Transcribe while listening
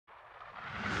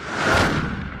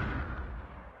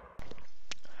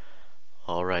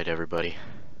Alright, everybody.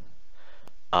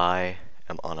 I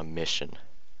am on a mission.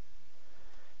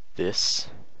 This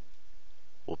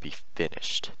will be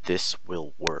finished. This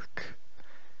will work.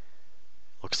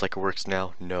 Looks like it works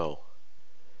now? No.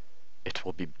 It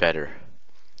will be better.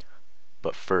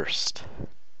 But first,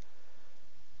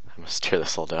 I must tear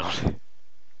this all down.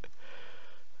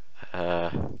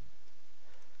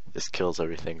 This kills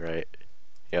everything, right?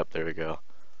 Yep, there we go.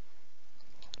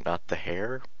 Not the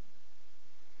hair?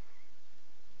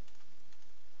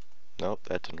 Nope,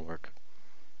 that didn't work.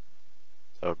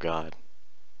 Oh god.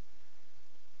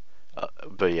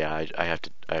 But yeah, I have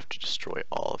to destroy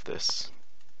all of this.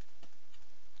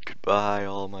 Goodbye,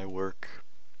 all my work.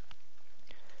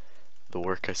 The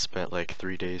work I spent like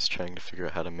 3 days trying to figure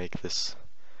out how to make this.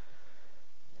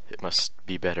 It must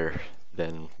be better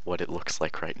than what it looks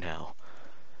like right now.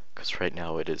 Because right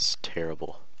now it is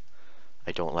terrible.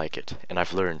 I don't like it, and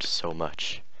I've learned so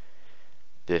much.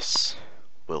 This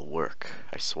will work,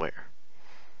 I swear.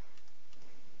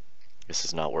 This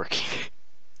is not working.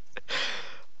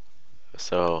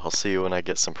 So, I'll see you when I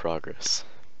get some progress.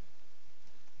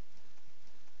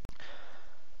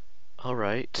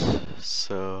 Alright,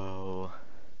 so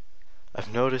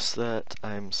I've noticed that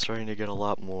I'm starting to get a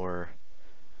lot more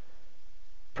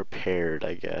prepared,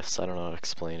 I guess. I don't know how to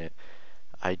explain it.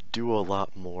 I do a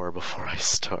lot more before I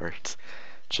start,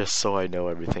 just so I know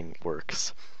everything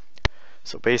works.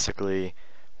 So basically,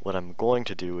 what I'm going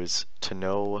to do is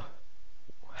to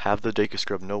have the Deku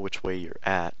Scrub know which way you're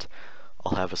at.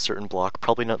 I'll have a certain block,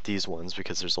 probably not these ones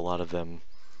because there's a lot of them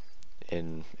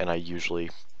and I usually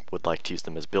would like to use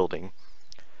them as building.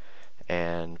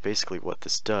 And basically what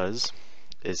this does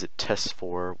is it tests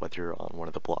for whether you're on one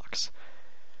of the blocks.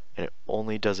 And it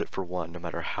only does it for one, no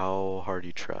matter how hard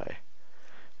you try.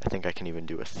 I think I can even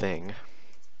do a thing.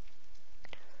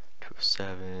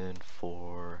 207,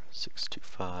 4,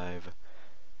 625.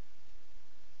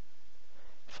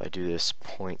 If I do this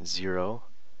 0.0,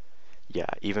 yeah,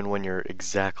 even when you're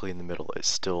exactly in the middle, it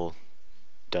still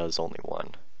does only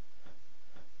one.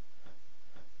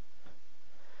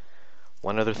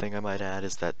 One other thing I might add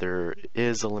is that there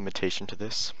is a limitation to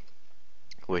this,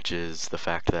 which is the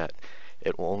fact that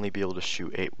it will only be able to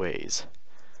shoot 8 ways.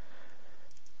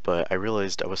 But I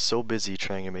realized I was so busy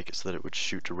trying to make it so that it would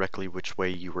shoot directly which way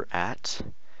you were at,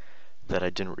 that I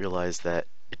didn't realize that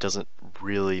it doesn't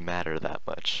really matter that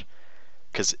much.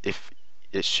 Because if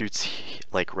it shoots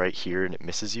like right here and it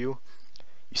misses you,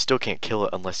 you still can't kill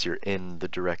it unless you're in the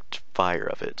direct fire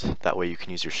of it. That way you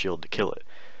can use your shield to kill it.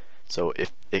 So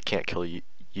if it can't kill you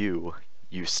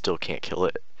still can't kill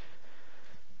it.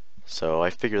 So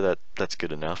I figure that that's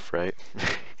good enough, right?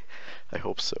 I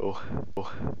hope so.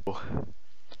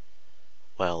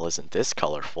 Well, isn't this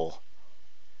colorful?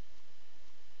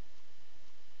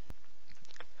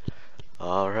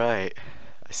 Alright,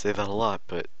 I say that a lot,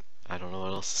 but I don't know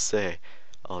what else to say.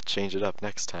 I'll change it up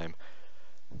next time.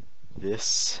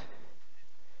 This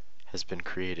has been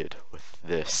created with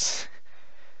this.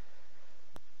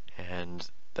 And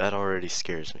that already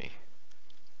scares me.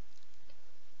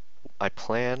 I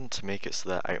plan to make it so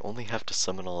that I only have to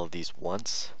summon all of these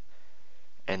once,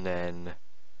 and then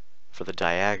for the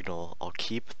diagonal,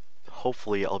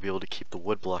 hopefully I'll be able to keep the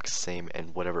wood blocks the same,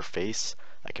 and whatever face,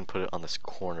 I can put it on this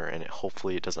corner, and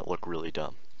hopefully it doesn't look really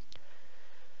dumb.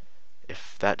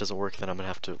 If that doesn't work, then I'm gonna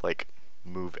have to like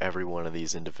move every one of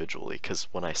these individually, because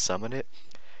when I summon it,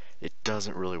 it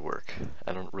doesn't really work.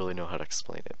 I don't really know how to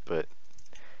explain it, but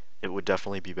it would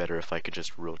definitely be better if I could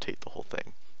just rotate the whole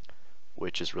thing,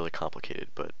 which is really complicated,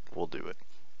 but we'll do it.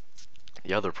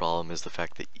 The other problem is the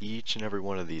fact that each and every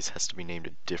one of these has to be named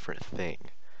a different thing,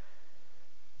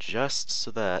 just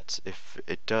so that if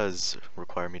it does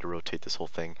require me to rotate this whole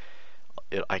thing,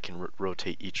 I can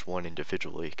rotate each one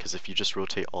individually, because if you just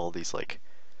rotate all these like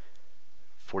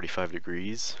 45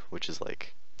 degrees, which is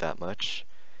like that much,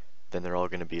 then they're all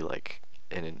going to be like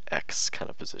in an X kind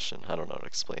of position. I don't know how to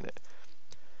explain it.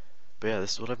 But yeah,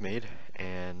 this is what I've made,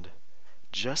 and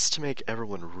just to make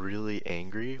everyone really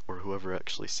angry, or whoever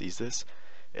actually sees this,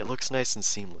 it looks nice and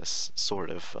seamless, sort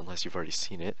of, unless you've already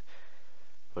seen it.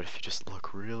 But if you just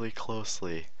look really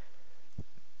closely,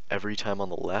 every time on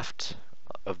the left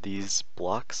of these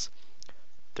blocks,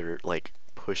 they're like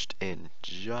pushed in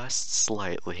just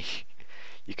slightly.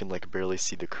 You can like barely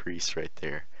see the crease right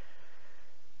there.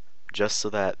 Just so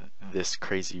that this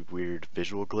crazy weird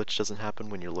visual glitch doesn't happen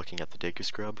when you're looking at the Deku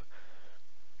Scrub.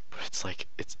 But it's like,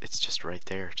 it's just right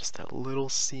there, just that little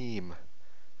seam.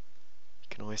 You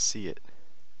can always see it.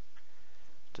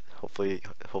 Hopefully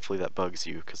that bugs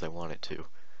you, because I want it to.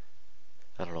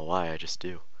 I don't know why, I just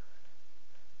do.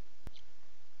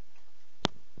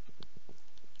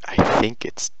 I think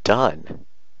it's done.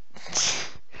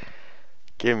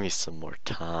 Give me some more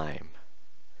time.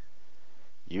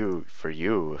 For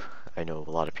you, I know a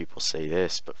lot of people say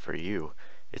this, but for you,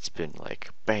 it's been like,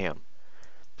 bam.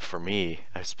 For me,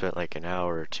 I've spent like an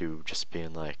hour or two just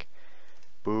being like,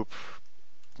 boop,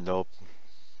 nope,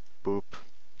 boop,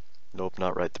 nope,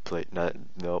 not right the place, not,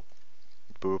 nope,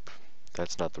 boop,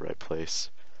 that's not the right place,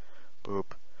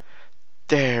 boop.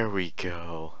 There we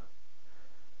go.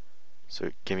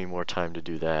 So give me more time to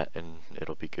do that and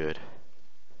it'll be good.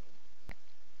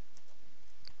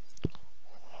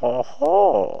 Ho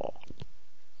ho!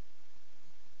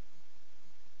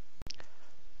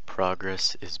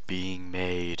 Progress is being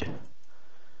made.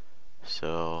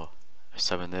 So I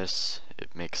summon this,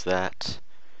 it makes that,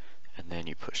 and then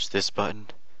you push this button,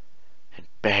 and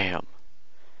bam!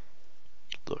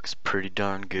 Looks pretty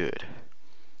darn good.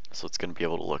 So it's going to be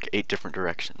able to look 8 different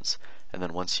directions. And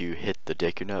then once you hit the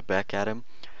Deku nut back at him,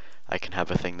 I can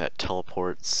have a thing that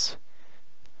teleports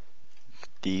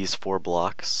these 4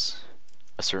 blocks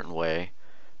a certain way.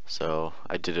 So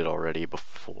I did it already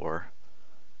before.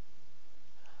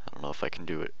 I don't know if I can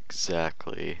do it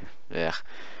exactly. Yeah.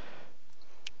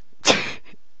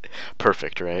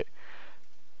 Perfect, right?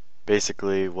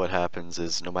 Basically what happens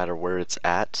is no matter where it's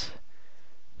at,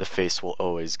 the face will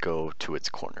always go to its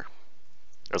corner,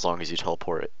 as long as you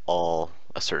teleport it all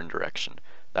a certain direction.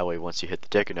 That way once you hit the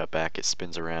Deku nut back, it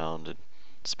spins around and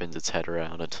spins its head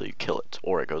around until you kill it,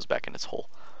 or it goes back in its hole.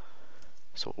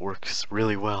 So it works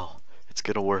really well. It's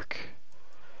gonna work.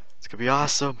 It's gonna be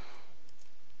awesome.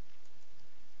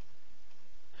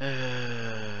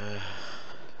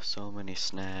 So many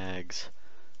snags.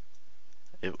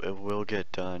 It will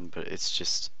get done, but it's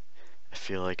just, I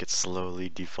feel like it's slowly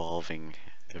devolving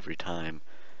every time.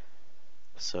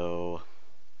 So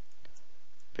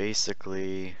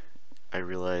basically, I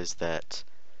realized that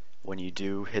when you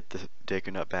do hit the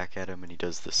Deku nut back at him and he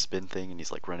does the spin thing and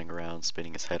he's like running around,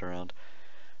 spinning his head around,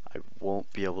 I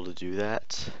won't be able to do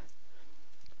that.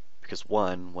 Because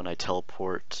one, when I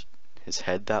teleport his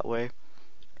head that way,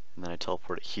 and then I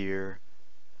teleport it here,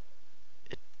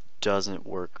 it doesn't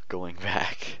work going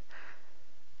back.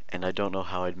 And I don't know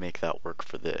how I'd make that work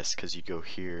for this, because you go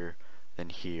here, then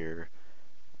here,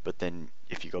 but then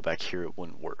if you go back here it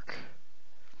wouldn't work.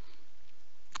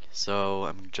 So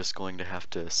I'm just going to have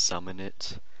to summon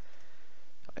it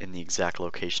in the exact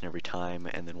location every time,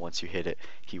 and then once you hit it,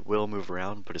 he will move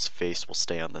around, but his face will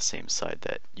stay on the same side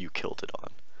that you killed it on.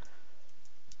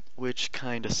 Which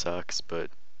kinda sucks, but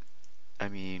I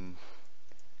mean,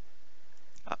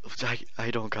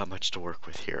 I don't got much to work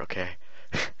with here, okay?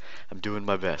 I'm doing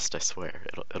my best, I swear.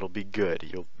 It'll be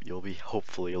good. You'll be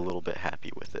hopefully a little bit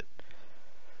happy with it.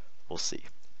 We'll see.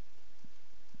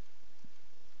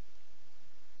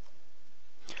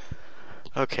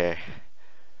 Okay.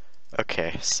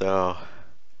 Okay, so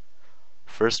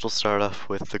first we'll start off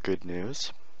with the good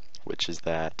news, which is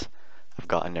that I've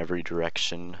gotten every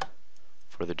direction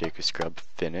for the Deku Scrub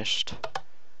finished.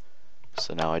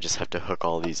 So now I just have to hook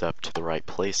all these up to the right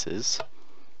places.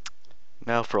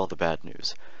 Now for all the bad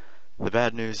news. The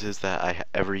bad news is that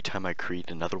every time I create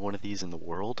another one of these in the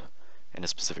world, in a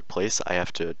specific place, I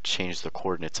have to change the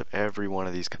coordinates of every one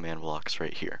of these command blocks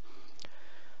right here.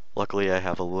 Luckily I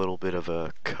have a little bit of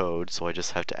a code, so I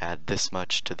just have to add this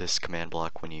much to this command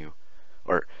block when you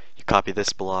copy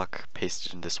this block, paste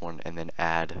it in this one, and then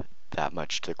add that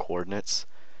much to the coordinates,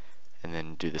 and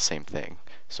then do the same thing.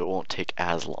 So it won't take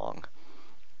as long.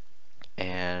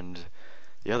 And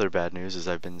the other bad news is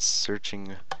I've been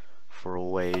searching for a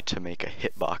way to make a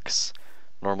hitbox.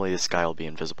 Normally this guy will be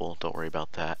invisible, don't worry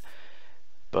about that.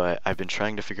 But I've been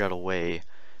trying to figure out a way,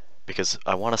 because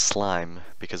I want a slime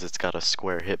because it's got a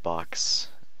square hitbox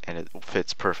and it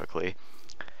fits perfectly.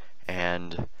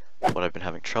 And what I've been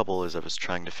having trouble is I was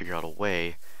trying to figure out a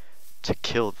way to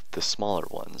kill the smaller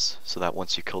ones, so that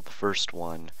once you killed the first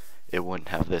one, it wouldn't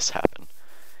have this happen.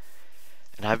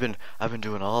 And I've been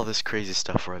doing all this crazy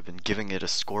stuff where I've been giving it a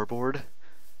scoreboard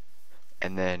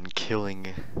and then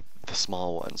killing the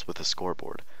small ones with a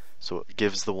scoreboard. So it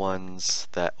gives the ones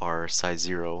that are size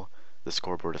 0 the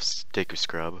scoreboard of Deku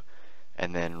Scrub,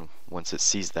 and then once it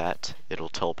sees that, it'll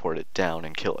teleport it down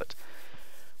and kill it.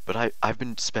 But I've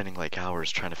been spending like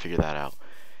hours trying to figure that out.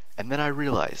 And then I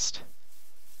realized,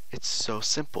 it's so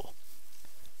simple.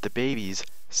 The babies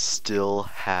still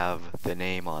have the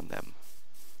name on them.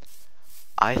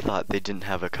 I thought they didn't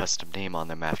have a custom name on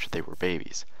them after they were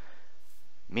babies.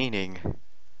 Meaning,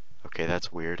 okay,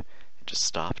 that's weird, it just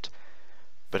stopped.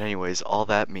 But anyways, all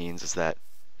that means is that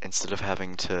instead of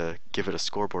having to give it a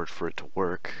scoreboard for it to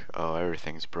work, oh,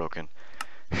 everything's broken.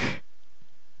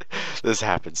 This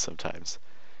happens sometimes.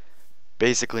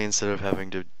 basically instead of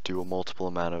having to do a multiple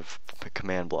amount of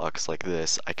command blocks like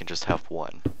this, I can just have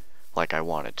one, like I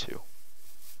wanted to.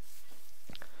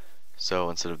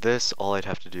 So instead of this, all I'd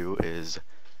have to do is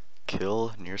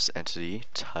kill nearest entity,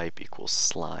 type equals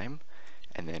slime,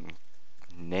 and then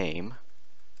name,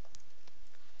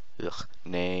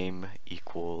 name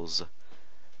equals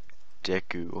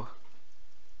Deku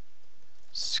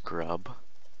scrub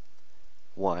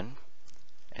 1,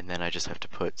 and then I just have to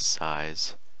put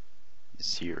size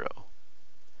 0.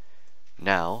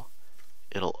 Now,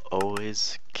 it'll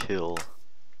always kill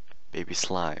baby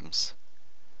slimes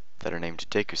that are named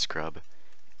Deku scrub,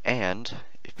 and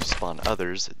if you spawn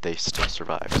others, they still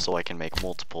survive, so I can make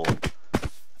multiple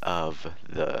of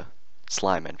the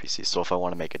slime NPCs. So if I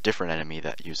want to make a different enemy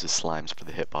that uses slimes for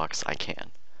the hitbox, I can.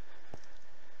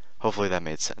 Hopefully that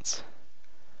made sense.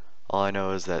 All I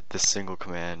know is that this single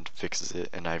command fixes it,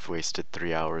 and I've wasted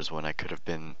 3 hours when I could have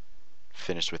been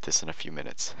finished with this in a few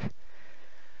minutes.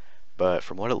 But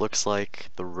from what it looks like,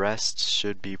 the rest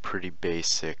should be pretty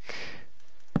basic.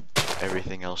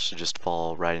 Everything else should just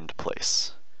fall right into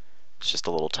place. It's just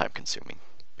a little time consuming.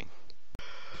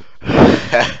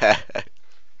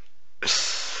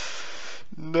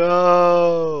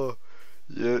 No!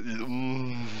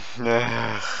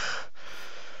 Yeah,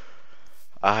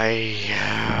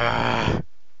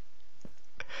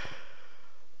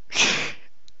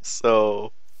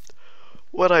 So,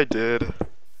 what I did,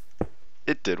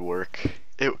 it did work.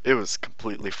 It was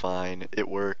completely fine. It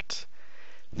worked.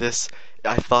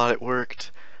 I thought it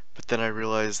worked, but then I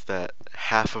realized that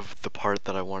half of the part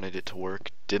that I wanted it to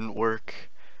work didn't work,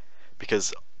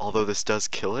 because although this does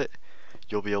kill it,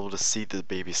 you'll be able to see the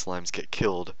baby slimes get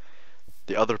killed.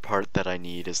 The other part that I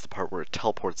need is the part where it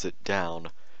teleports it down,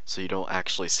 so you don't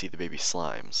actually see the baby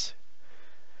slimes.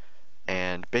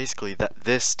 And basically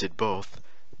this did both.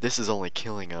 This is only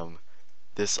killing them.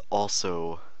 This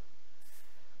also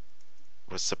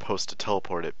was supposed to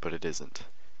teleport it, but it isn't.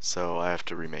 So I have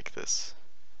to remake this.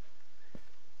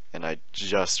 And I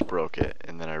just broke it,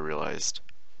 and then I realized,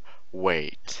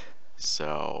 wait,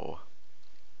 so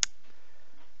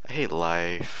I hate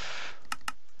life.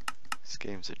 This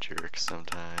game's a jerk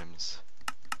sometimes.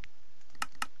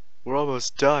 We're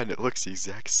almost done. It looks the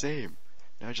exact same.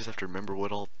 Now I just have to remember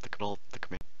what all the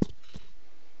command.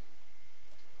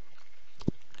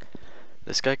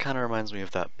 This guy kind of reminds me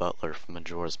of that butler from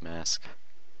Majora's Mask.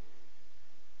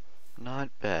 Not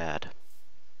bad.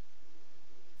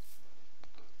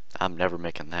 I'm never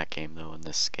making that game though in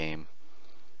this game.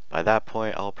 By that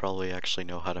point, I'll probably actually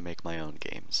know how to make my own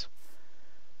games.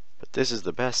 But this is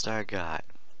the best I got.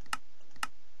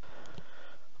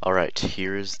 Alright,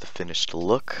 here is the finished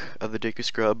look of the Deku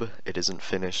Scrub. It isn't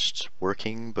finished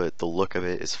working, but the look of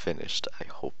it is finished. I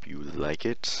hope you like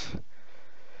it.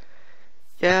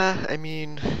 Yeah, I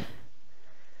mean,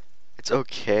 it's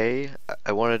okay.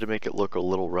 I wanted to make it look a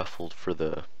little ruffled for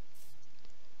the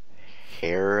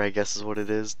hair, I guess is what it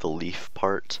is, the leaf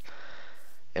part.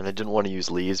 And I didn't want to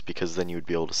use leaves because then you would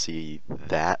be able to see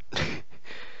that.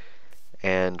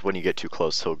 And when you get too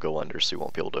close, he'll go under, so you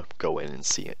won't be able to go in and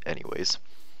see it anyways.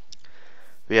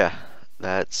 But yeah,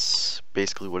 that's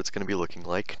basically what it's going to be looking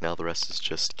like. Now the rest is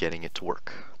just getting it to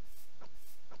work.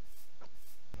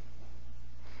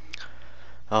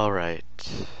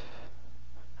 Alright.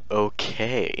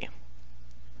 Okay.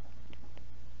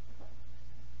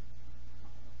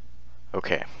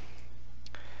 Okay.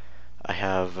 I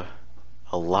have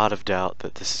a lot of doubt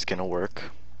that this is going to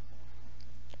work.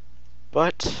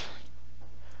 But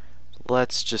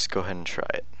let's just go ahead and try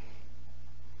it.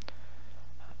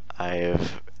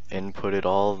 I've inputted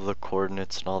all the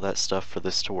coordinates and all that stuff for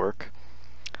this to work.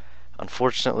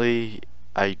 Unfortunately,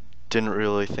 I didn't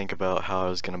really think about how I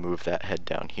was going to move that head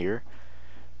down here,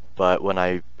 but when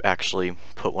I actually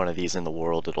put one of these in the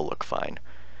world, it'll look fine.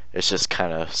 It's just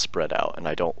kind of spread out, and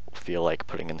I don't feel like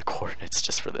putting in the coordinates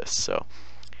just for this, so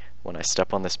when I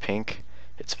step on this pink,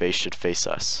 its face should face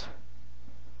us.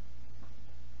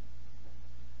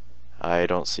 I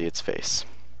don't see its face.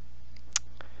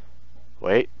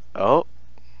 Wait, oh.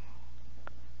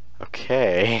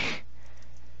 Okay.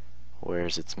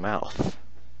 Where's its mouth?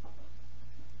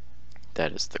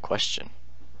 That is the question.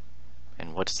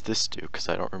 And what does this do? Because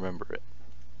I don't remember it.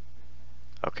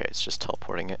 Okay, it's just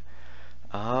teleporting it.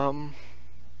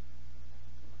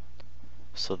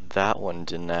 So that one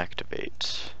didn't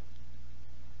activate.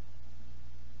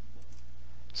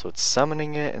 So it's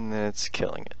summoning it and then it's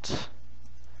killing it.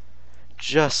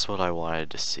 Just what I wanted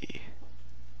to see.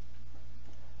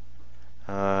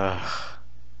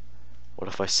 What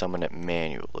if I summon it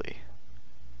manually?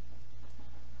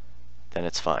 Then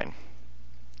it's fine.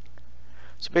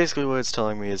 So basically what it's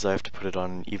telling me is I have to put it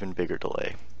on an even bigger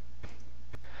delay.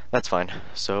 That's fine.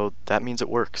 So that means it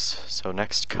works. So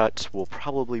next cut will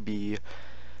probably be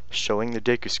showing the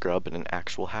Deku scrub in an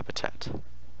actual habitat.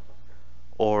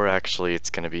 Or actually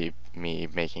it's going to be me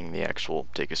making the actual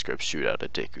Deku scrub shoot out a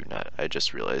Deku nut. I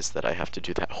just realized that I have to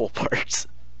do that whole part.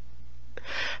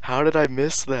 How did I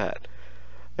miss that?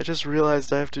 I just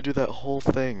realized I have to do that whole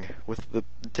thing with the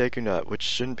Deku nut, which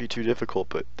shouldn't be too difficult,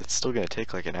 but it's still going to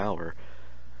take like an hour.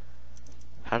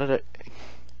 How did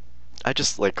I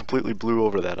just like completely blew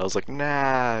over that. I was like,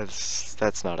 nah,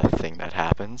 that's not a thing that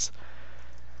happens.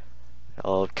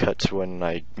 I'll cut to when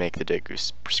I make the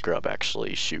Deku scrub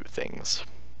actually shoot things.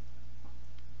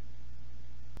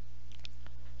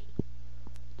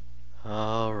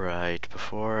 Alright,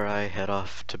 before I head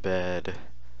off to bed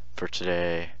for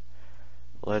today,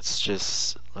 let's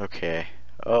just... okay.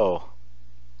 Oh.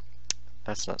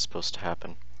 That's not supposed to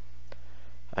happen.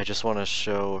 I just want to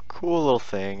show a cool little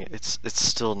thing. It's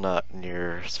still not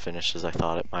near as finished as I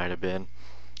thought it might have been.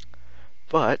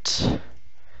 But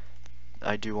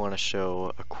I do want to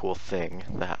show a cool thing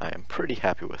that I am pretty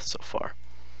happy with so far.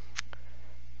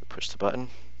 We push the button,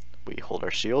 we hold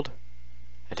our shield,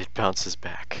 and it bounces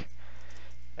back.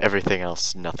 Everything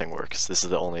else, nothing works. This is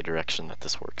the only direction that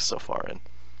this works so far in.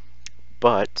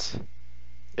 But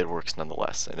it works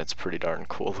nonetheless, and it's pretty darn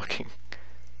cool looking.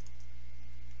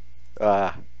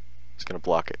 I was gonna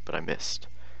block it, but I missed.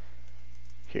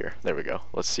 Here, there we go.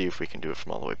 Let's see if we can do it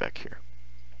from all the way back here.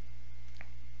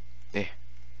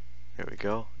 There we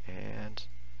go, and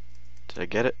did I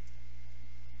get it?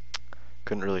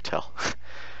 Couldn't really tell.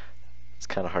 It's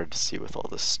kind of hard to see with all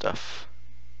this stuff.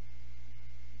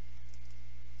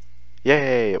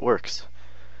 Yay, it works!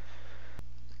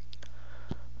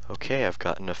 Okay, I've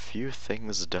gotten a few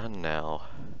things done now.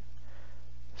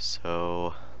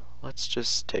 So, let's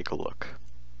just take a look.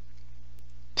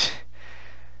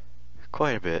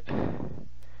 Quite a bit.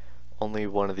 Only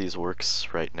one of these works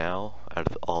right now, out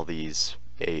of all these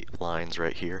 8 lines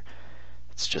right here.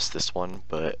 It's just this one,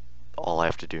 but all I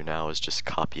have to do now is just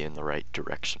copy in the right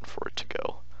direction for it to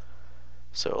go.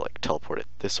 So like teleport it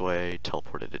this way,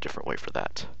 teleport it a different way for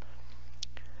that.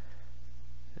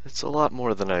 It's a lot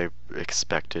more than I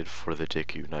expected for the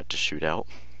Deku nut to shoot out,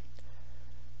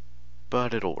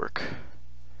 but it'll work.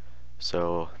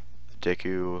 So the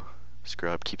Deku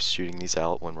scrub keeps shooting these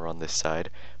out when we're on this side.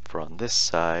 If we're on this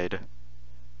side,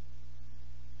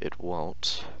 it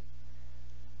won't.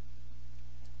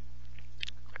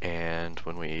 And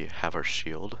when we have our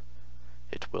shield,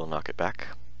 it will knock it back.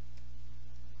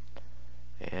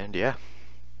 And yeah,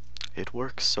 it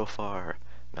works so far.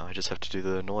 Now I just have to do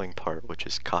the annoying part, which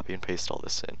is copy and paste all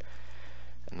this in.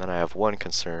 And then I have one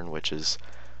concern, which is,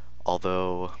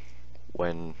 although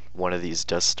when one of these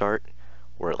does start,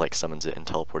 where it like summons it and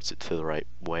teleports it to the right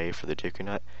way for the Deku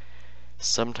nut,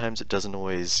 sometimes it doesn't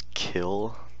always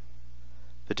kill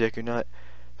the Deku nut.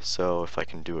 So if I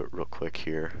can do it real quick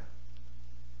here,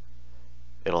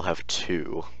 it'll have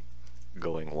 2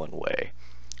 going one way.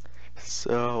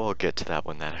 So I'll get to that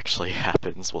when that actually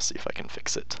happens. We'll see if I can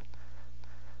fix it.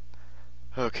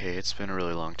 Okay, it's been a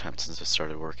really long time since I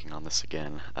started working on this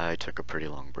again. I took a pretty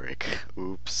long break.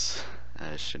 Oops,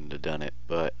 I shouldn't have done it,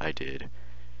 but I did.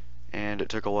 And it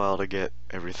took a while to get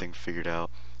everything figured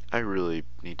out. I really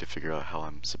need to figure out how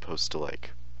I'm supposed to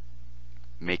like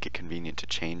make it convenient to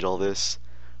change all this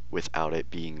without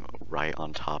it being right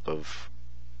on top of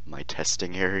my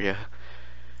testing area.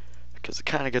 Because it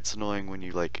kind of gets annoying when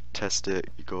you like test it,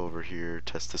 you go over here,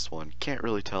 test this one, you can't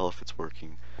really tell if it's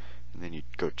working, and then you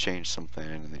go change something,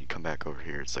 and then you come back over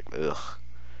here, it's like, ugh.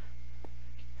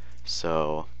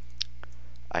 So,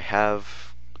 I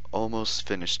have almost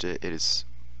finished it. It is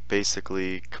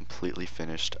basically completely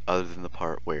finished, other than the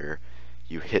part where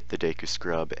you hit the Deku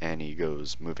scrub and he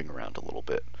goes moving around a little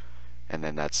bit, and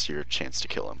then that's your chance to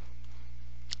kill him.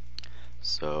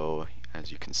 So,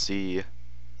 as you can see,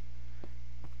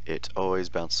 it always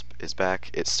bounces back.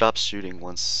 It stops shooting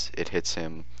once it hits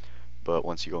him, but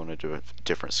once you go into a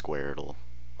different square, it'll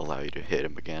allow you to hit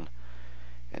him again.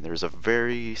 And there's a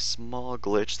very small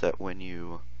glitch that when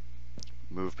you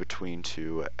move between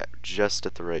 2 just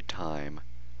at the right time,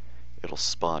 it'll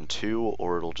spawn 2,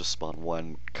 or it'll just spawn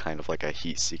 1, kind of like a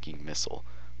heat-seeking missile.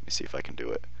 Let me see if I can do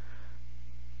it.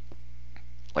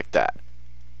 Like that.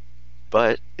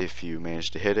 But if you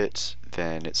manage to hit it,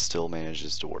 then it still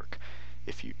manages to work.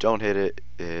 If you don't hit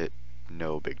it,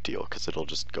 no big deal, because it'll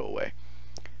just go away.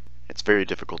 It's very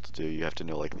difficult to do. You have to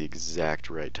know like the exact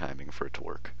right timing for it to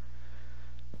work.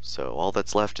 So all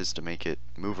that's left is to make it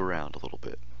move around a little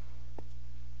bit.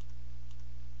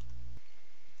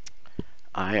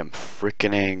 I am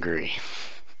freaking angry.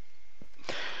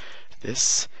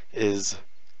 This is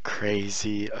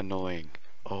crazy annoying.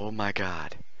 Oh my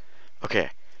god. Okay,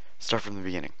 start from the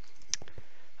beginning.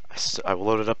 I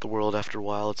loaded up the world after a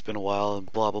while, it's been a while,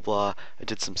 and blah blah blah. I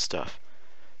did some stuff.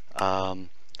 The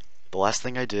last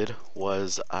thing I did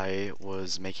was I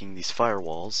was making these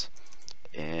firewalls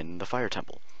in the fire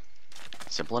temple.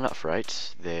 Simple enough,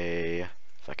 right?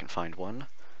 If I can find one,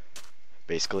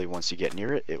 basically once you get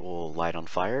near it, it will light on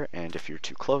fire, and if you're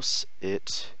too close,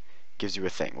 it gives you a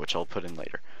thing, which I'll put in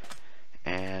later.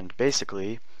 And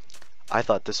basically, I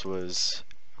thought this was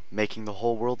making the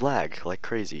whole world lag like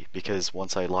crazy, because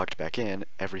once I logged back in,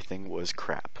 everything was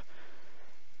crap.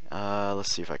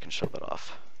 Let's see if I can show that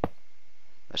off.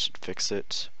 That should fix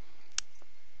it.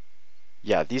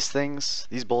 Yeah, these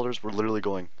boulders were literally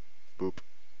going boop,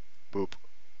 boop,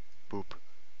 boop,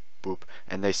 boop,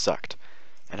 and they sucked.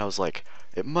 And I was like,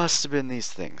 it must have been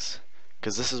these things,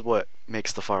 because this is what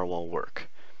makes the firewall work.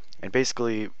 And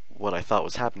basically, what I thought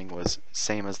was happening was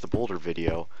same as the boulder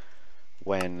video.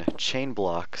 When chain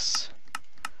blocks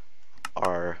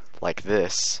are like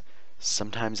this,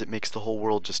 sometimes it makes the whole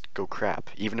world just go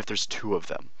crap, even if there's two of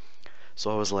them.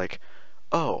 So I was like,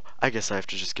 oh, I guess I have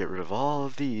to just get rid of all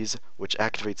of these, which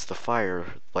activates the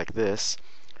fire like this,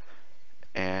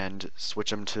 and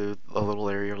switch them to a little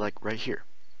area like right here.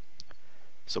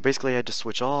 So basically I had to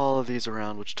switch all of these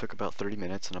around, which took about 30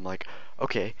 minutes, and I'm like,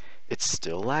 okay, it's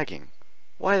still lagging.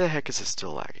 Why the heck is it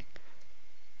still lagging?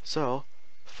 So,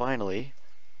 finally,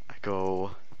 I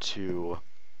go to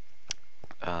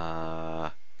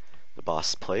the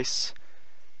boss place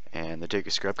and the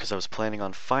Deku scrub, because I was planning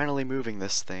on finally moving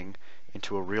this thing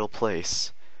into a real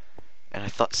place, and I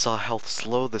saw how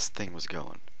slow this thing was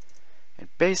going. And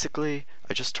basically,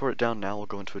 I just tore it down now. We'll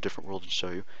go into a different world and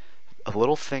show you. A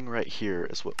little thing right here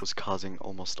is what was causing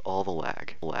almost all the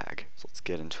lag. So let's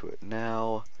get into it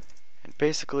now. And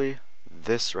basically,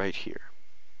 this right here.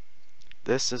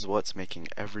 This is what's making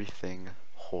everything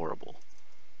horrible.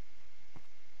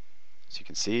 So you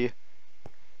can see,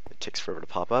 it takes forever to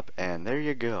pop up, and there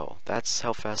you go. That's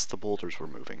how fast the boulders were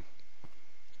moving.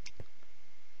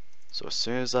 So as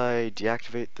soon as I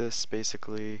deactivate this,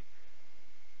 basically,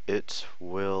 it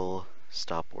will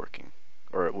stop working,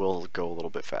 or it will go a little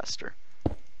bit faster.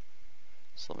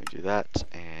 So let me do that,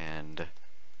 and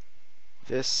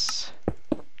this,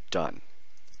 done.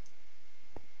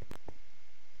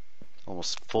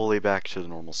 Almost fully back to the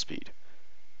normal speed.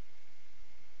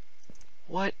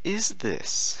 What is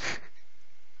this?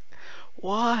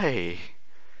 Why?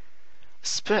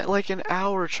 Spent like an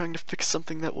hour trying to fix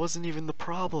something that wasn't even the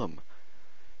problem.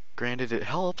 Granted, it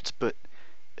helped, but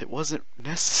it wasn't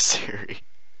necessary.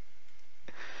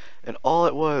 And all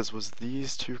it was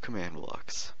these two command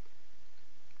blocks.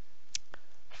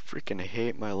 Freaking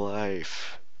hate my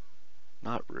life.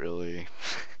 Not really.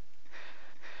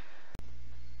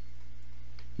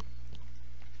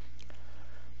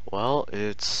 Well,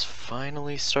 it's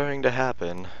finally starting to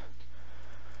happen.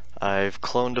 I've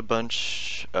cloned a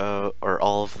bunch, or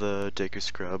all of the Deku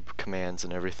Scrub commands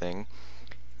and everything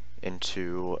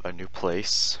into a new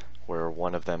place where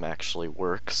one of them actually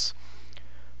works,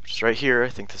 which is right here. I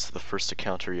think this is the first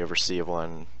encounter you ever see of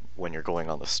one when you're going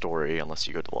on the story, unless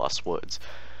you go to the Lost Woods.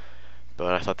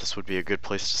 But I thought this would be a good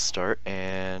place to start,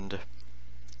 and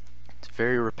it's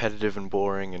very repetitive and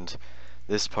boring, and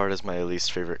this part is my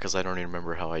least favorite because I don't even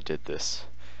remember how I did this.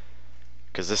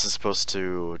 Because this is supposed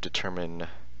to determine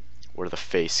where the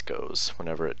face goes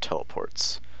whenever it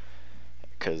teleports.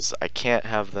 Because I can't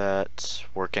have that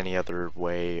work any other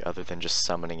way other than just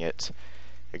summoning it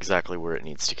exactly where it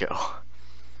needs to go.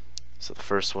 So the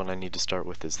first one I need to start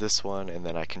with is this one, and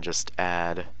then I can just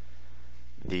add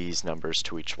these numbers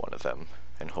to each one of them,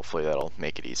 and hopefully that'll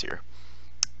make it easier.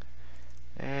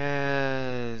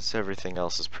 As everything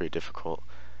else is pretty difficult.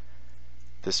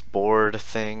 This board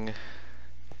thing,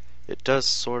 it does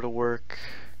sort of work.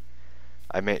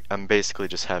 I'm basically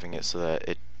just having it so that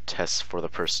it tests for the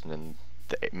person in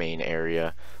the main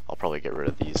area. I'll probably get rid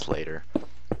of these later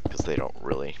because they don't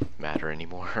really matter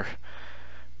anymore.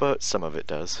 But some of it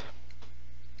does.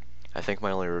 I think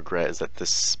my only regret is that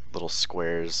this little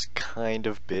square is kind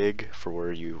of big for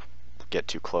where you get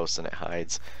too close and it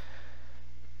hides.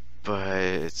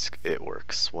 But it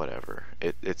works, whatever.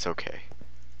 It's okay.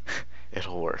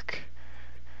 It'll work.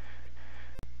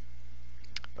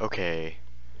 Okay.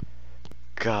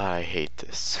 God, I hate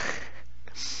this.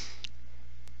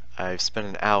 I've spent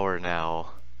an hour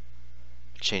now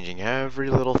changing every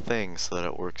little thing so that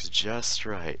it works just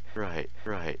right. Right.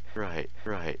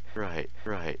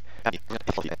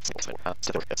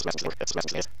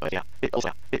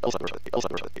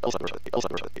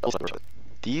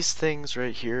 These things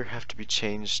right here have to be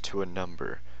changed to a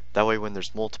number. That way when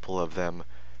there's multiple of them,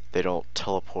 they don't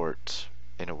teleport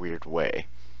in a weird way.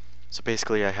 So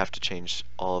basically I have to change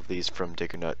all of these from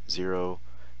Deku Nut 0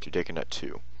 to Deku Nut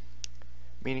 2.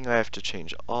 Meaning I have to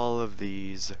change all of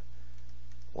these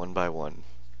one by one,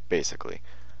 basically.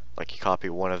 Like you copy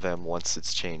one of them, once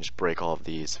it's changed, break all of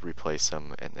these, replace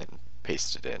them, and then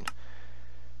paste it in.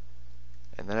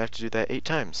 And then I have to do that 8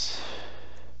 times,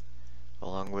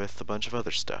 along with a bunch of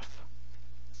other stuff.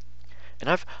 And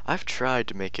I've tried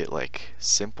to make it like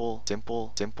simple.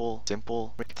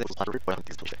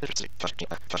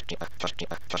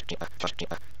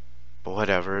 But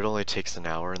whatever, it only takes an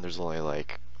hour and there's only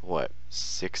like, what,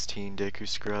 16 Deku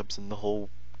scrubs in the whole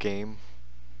game?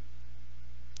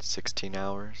 16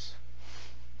 hours?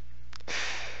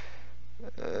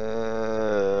 What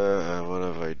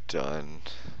have I done?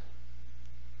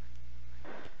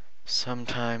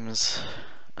 Sometimes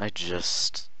I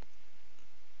just...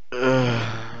 Do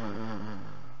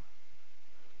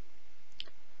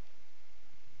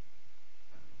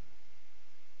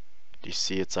you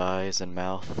see its eyes and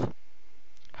mouth?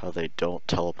 How they don't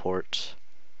teleport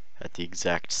at the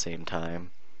exact same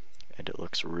time, and it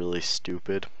looks really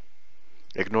stupid.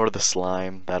 Ignore the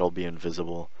slime, that'll be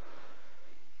invisible.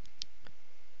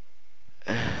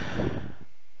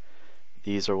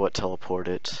 These are what teleport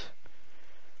it.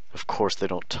 Of course they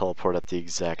don't teleport at the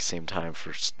exact same time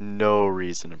for no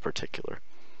reason in particular.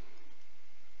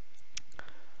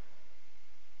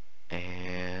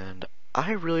 And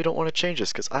I really don't want to change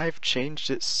this because I've changed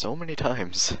it so many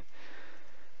times.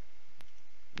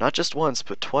 Not just once,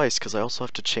 but twice, because I also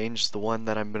have to change the one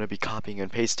that I'm going to be copying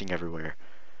and pasting everywhere.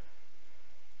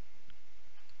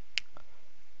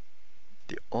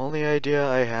 The only idea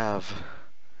I have,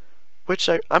 which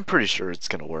I'm pretty sure it's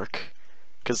going to work,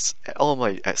 because all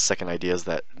my second ideas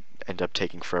that end up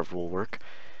taking forever will work,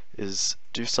 is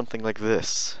do something like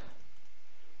this.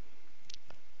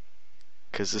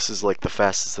 Because this is like the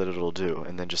fastest that it'll do,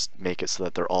 and then just make it so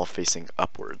that they're all facing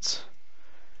upwards.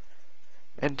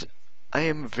 And I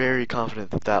am very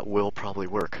confident that that will probably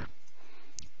work.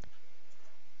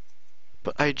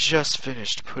 But I just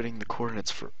finished putting the coordinates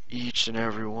for each and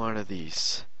every one of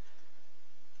these.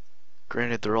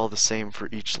 Granted, they're all the same for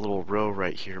each little row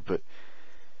right here, but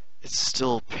it's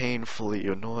still painfully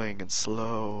annoying and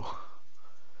slow.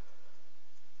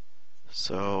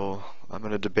 So I'm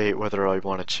gonna debate whether I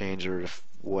want to change or if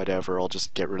whatever, I'll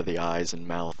just get rid of the eyes and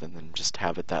mouth and then just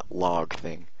have it that log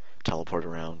thing teleport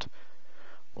around.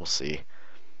 We'll see.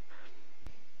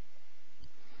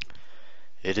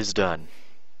 It is done.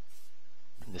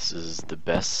 This is the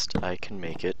best I can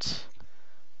make it.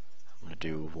 I'm gonna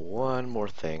do one more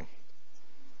thing,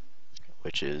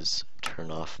 which is turn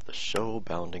off the show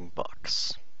bounding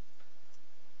box.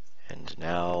 And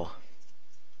now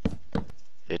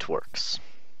it works.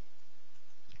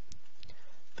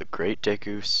 The Great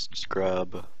Deku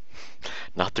Scrub,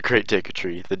 not the Great Deku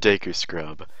Tree, the Deku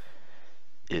Scrub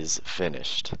is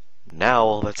finished. Now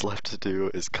all that's left to do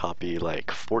is copy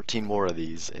like 14 more of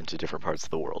these into different parts of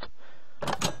the world.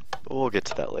 But we'll get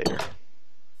to that later.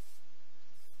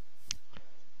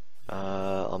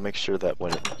 I'll make sure that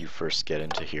when you first get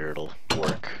into here it'll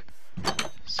work.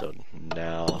 So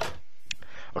now...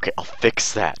 Okay, I'll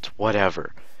fix that.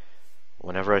 Whatever.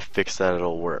 Whenever I fix that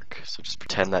it'll work. So just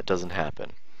pretend that doesn't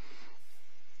happen.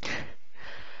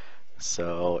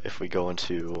 So if we go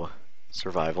into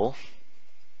survival,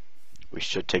 we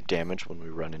should take damage when we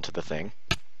run into the thing.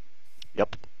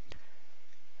 Yep.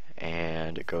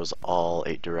 And it goes all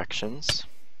 8 directions.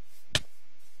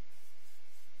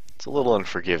 It's a little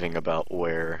unforgiving about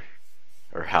where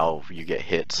or how you get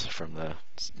hit from the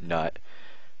nut,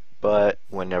 but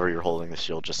whenever you're holding the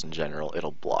shield just in general,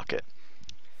 it'll block it.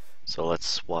 So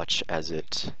let's watch as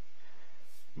it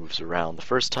moves around. The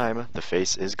first time, the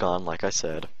face is gone, like I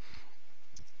said.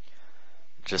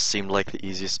 It just seemed like the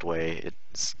easiest way.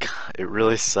 It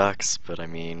really sucks, but I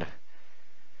mean,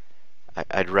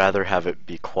 I'd rather have it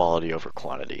be quality over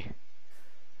quantity.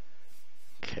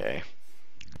 Okay.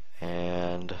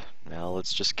 And now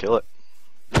let's just kill it.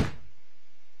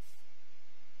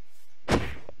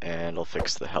 And I'll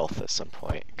fix the health at some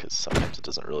point, because sometimes it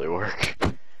doesn't really work.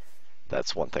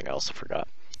 That's one thing I also forgot.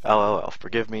 Oh,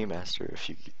 forgive me, Master,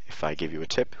 if I give you a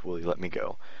tip, will you let me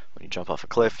go? When you jump off a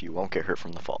cliff, you won't get hurt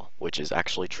from the fall, which is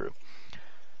actually true.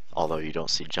 Although you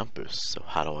don't see jump boosts, so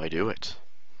how do I do it?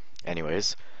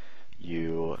 Anyways,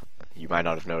 you might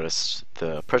not have noticed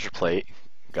the pressure plate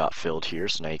got filled here,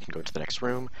 so now you can go to the next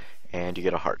room, and you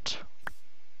get a heart,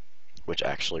 which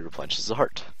actually replenishes the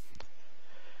heart.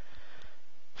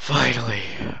 Finally,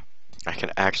 I can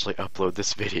actually upload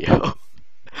this video.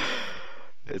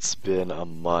 It's been a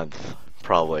month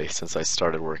probably, since I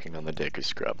started working on the Deku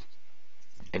scrub.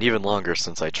 And even longer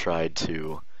since I tried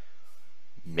to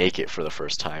make it for the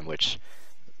first time, which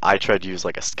I tried to use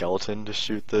like a skeleton to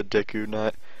shoot the Deku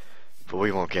nut, but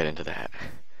we won't get into that.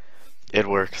 It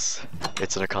works.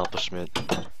 It's an accomplishment.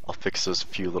 I'll fix those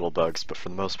few little bugs, but for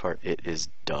the most part, it is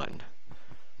done.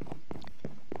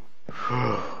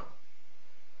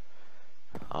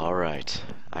 Alright,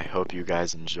 I hope you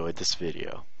guys enjoyed this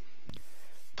video.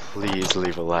 Please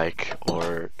leave a like,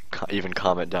 or even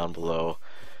comment down below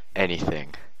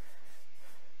anything.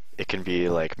 It can be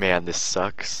like, man, this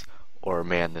sucks, or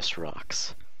man, this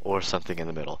rocks, or something in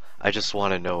the middle. I just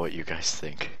want to know what you guys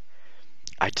think.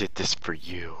 I did this for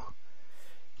you.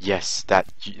 Yes,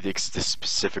 this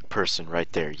specific person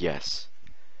right there, yes.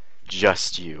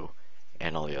 Just you,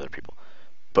 and all the other people.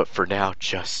 But for now,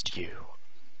 just you.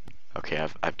 Okay,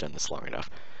 I've done this long enough.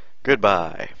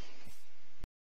 Goodbye.